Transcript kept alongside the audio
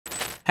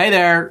Hey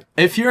there!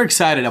 If you're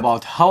excited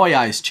about how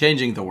AI is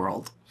changing the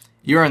world,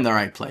 you're in the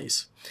right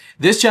place.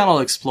 This channel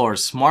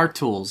explores smart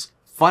tools,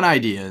 fun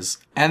ideas,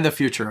 and the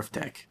future of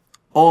tech,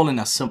 all in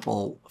a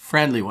simple,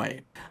 friendly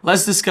way.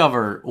 Let's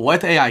discover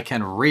what AI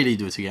can really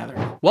do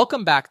together.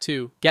 Welcome back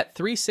to Get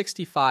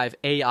 365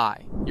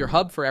 AI, your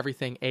hub for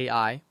everything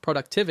AI,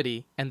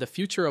 productivity, and the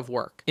future of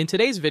work. In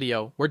today's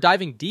video, we're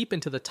diving deep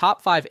into the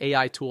top 5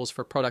 AI tools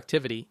for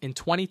productivity in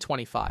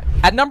 2025.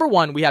 At number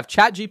 1, we have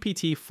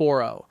ChatGPT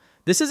 4.0.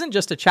 This isn't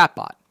just a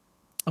chatbot.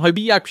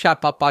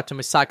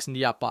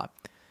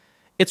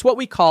 It's what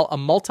we call a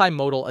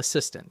multimodal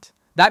assistant.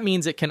 That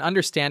means it can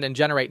understand and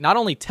generate not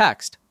only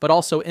text, but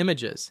also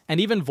images and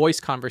even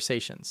voice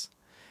conversations.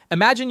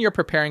 Imagine you're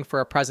preparing for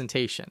a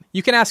presentation.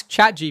 You can ask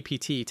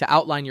ChatGPT to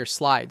outline your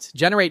slides,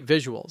 generate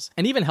visuals,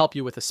 and even help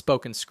you with a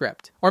spoken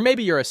script. Or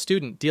maybe you're a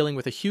student dealing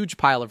with a huge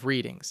pile of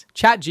readings.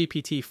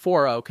 ChatGPT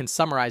 4.0 can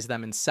summarize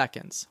them in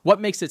seconds.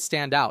 What makes it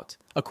stand out?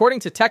 According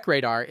to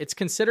TechRadar, it's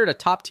considered a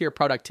top-tier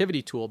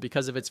productivity tool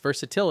because of its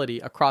versatility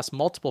across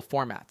multiple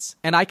formats.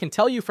 And I can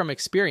tell you from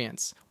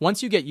experience,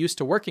 once you get used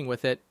to working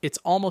with it, it's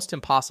almost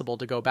impossible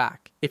to go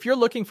back. If you're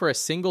looking for a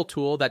single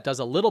tool that does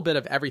a little bit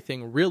of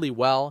everything really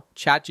well,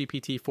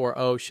 ChatGPT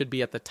 4.0 should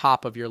be at the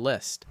top of your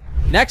list.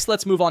 Next,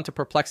 let's move on to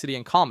Perplexity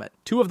and Comet,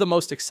 two of the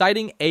most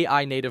exciting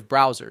AI-native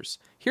browsers.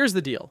 Here's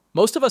the deal.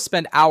 Most of us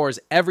spend hours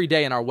every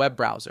day in our web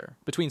browser.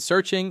 Between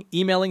searching,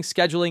 emailing,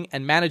 scheduling,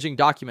 and managing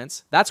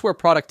documents, that's where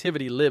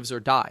productivity lives or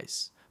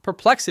dies.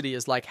 Perplexity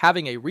is like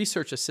having a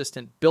research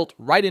assistant built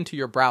right into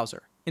your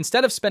browser.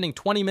 Instead of spending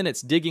 20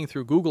 minutes digging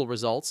through Google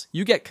results,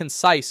 you get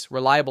concise,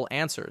 reliable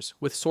answers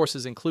with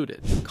sources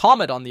included.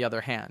 Comet, on the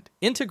other hand,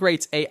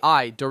 integrates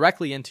AI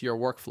directly into your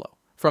workflow.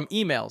 From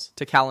emails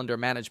to calendar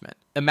management.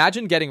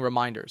 Imagine getting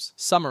reminders,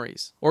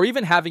 summaries, or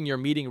even having your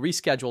meeting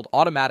rescheduled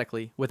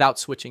automatically without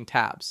switching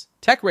tabs.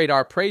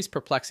 TechRadar praised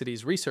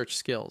Perplexity's research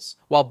skills,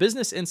 while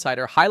Business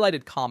Insider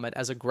highlighted Comet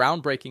as a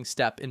groundbreaking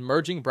step in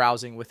merging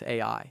browsing with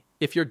AI.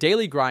 If your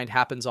daily grind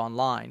happens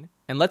online,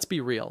 and let's be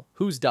real,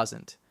 whose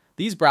doesn't?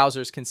 These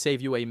browsers can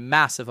save you a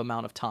massive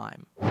amount of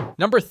time.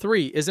 Number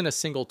 3 isn't a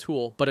single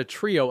tool, but a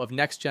trio of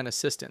next-gen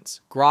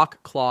assistants, Grok,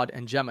 Claude,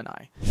 and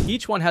Gemini.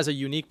 Each one has a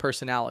unique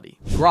personality.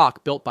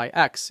 Grok, built by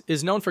X,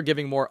 is known for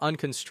giving more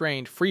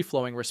unconstrained,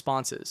 free-flowing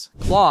responses.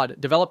 Claude,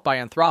 developed by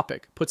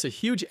Anthropic, puts a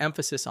huge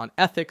emphasis on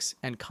ethics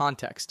and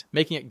context,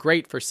 making it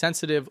great for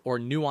sensitive or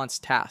nuanced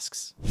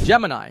tasks.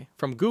 Gemini,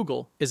 from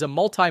Google, is a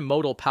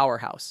multimodal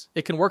powerhouse.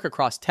 It can work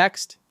across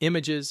text,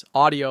 images,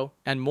 audio,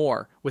 and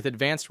more with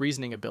advanced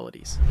reasoning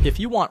abilities. If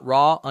you want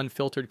raw,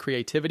 unfiltered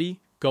creativity,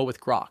 go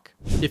with Grok.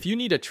 If you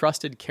need a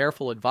trusted,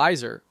 careful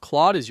advisor,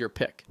 Claude is your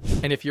pick.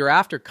 And if you're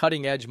after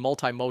cutting-edge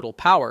multimodal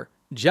power,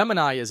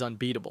 Gemini is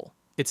unbeatable.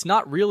 It's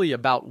not really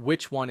about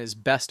which one is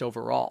best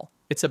overall.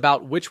 It's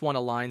about which one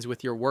aligns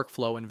with your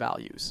workflow and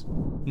values.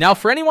 Now,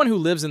 for anyone who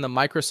lives in the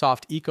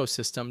Microsoft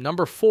ecosystem,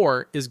 number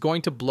 4 is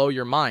going to blow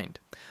your mind.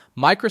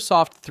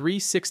 Microsoft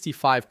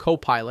 365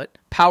 Copilot,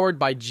 powered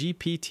by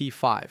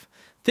GPT-5.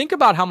 Think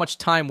about how much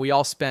time we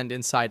all spend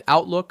inside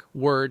Outlook,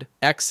 Word,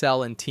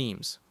 Excel, and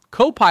Teams.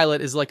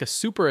 Copilot is like a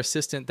super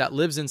assistant that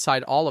lives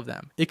inside all of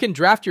them. It can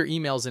draft your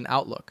emails in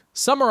Outlook,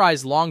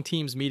 summarize long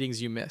Teams meetings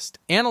you missed,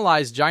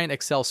 analyze giant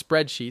Excel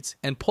spreadsheets,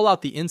 and pull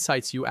out the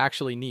insights you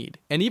actually need,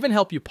 and even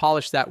help you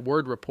polish that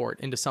Word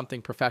report into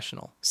something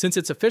professional. Since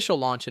its official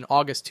launch in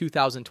August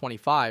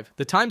 2025,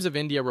 the Times of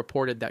India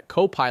reported that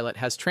Copilot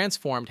has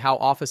transformed how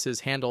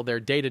offices handle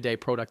their day-to-day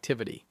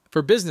productivity.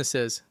 For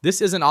businesses,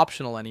 this isn't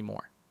optional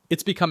anymore.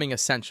 It's becoming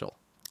essential.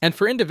 And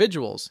for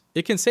individuals,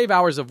 it can save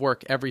hours of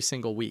work every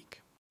single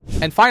week.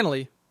 And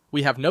finally,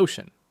 we have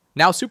Notion,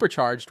 now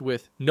supercharged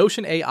with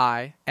Notion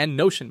AI and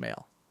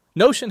NotionMail.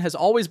 Notion has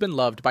always been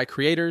loved by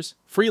creators,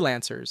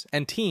 freelancers,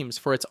 and teams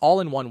for its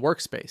all-in-one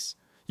workspace.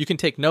 You can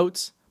take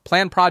notes,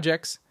 plan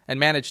projects, and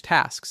manage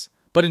tasks.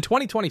 But in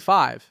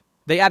 2025,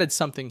 they added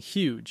something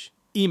huge,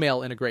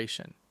 email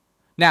integration.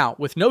 Now,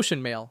 with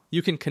NotionMail,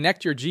 you can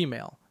connect your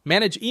Gmail,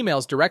 manage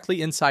emails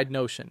directly inside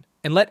Notion,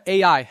 and let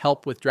AI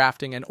help with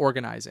drafting and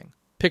organizing.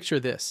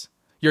 Picture this.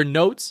 Your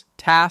notes,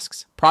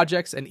 tasks,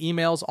 projects, and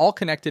emails all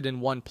connected in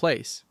one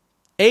place.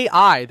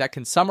 AI that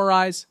can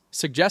summarize,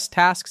 suggest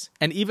tasks,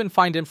 and even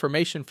find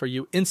information for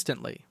you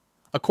instantly.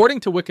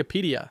 According to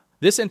Wikipedia,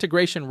 this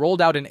integration rolled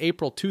out in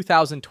April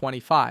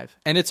 2025,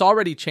 and it's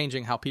already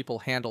changing how people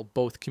handle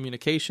both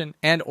communication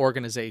and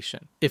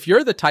organization. If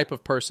you're the type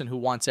of person who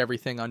wants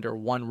everything under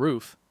one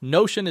roof,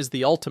 Notion is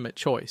the ultimate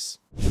choice.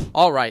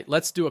 All right,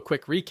 let's do a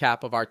quick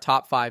recap of our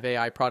top 5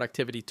 AI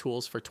productivity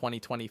tools for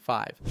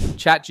 2025.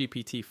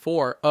 ChatGPT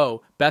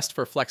 4.0, best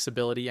for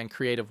flexibility and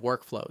creative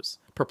workflows.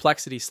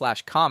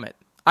 Perplexity/Comet,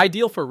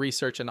 ideal for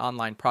research and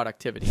online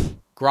productivity.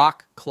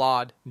 Grok,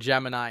 Claude,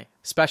 Gemini,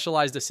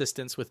 specialized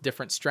assistants with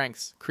different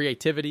strengths,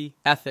 creativity,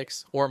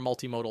 ethics, or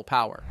multimodal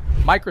power.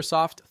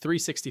 Microsoft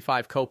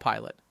 365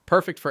 Copilot,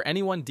 perfect for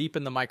anyone deep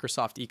in the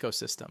Microsoft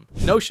ecosystem.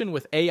 Notion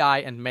with AI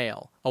and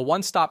Mail, a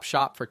one-stop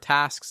shop for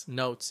tasks,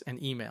 notes, and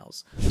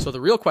emails. So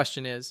the real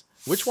question is,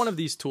 which one of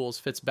these tools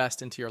fits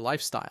best into your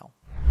lifestyle?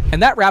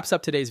 And that wraps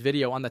up today's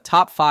video on the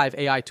top 5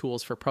 AI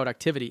tools for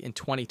productivity in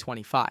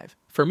 2025.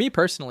 For me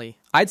personally,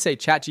 I'd say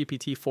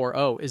ChatGPT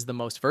 4.0 is the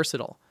most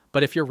versatile.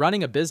 But if you're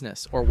running a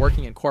business or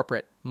working in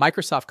corporate,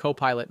 Microsoft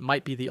Copilot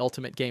might be the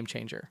ultimate game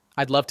changer.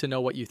 I'd love to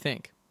know what you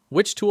think.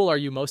 Which tool are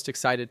you most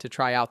excited to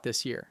try out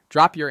this year?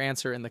 Drop your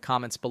answer in the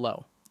comments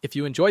below. If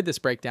you enjoyed this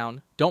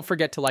breakdown, don't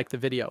forget to like the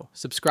video,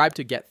 subscribe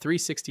to Get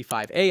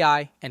 365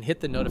 AI, and hit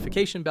the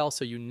notification bell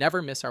so you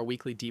never miss our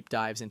weekly deep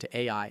dives into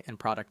AI and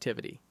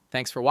productivity.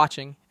 Thanks for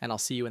watching, and I'll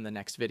see you in the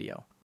next video.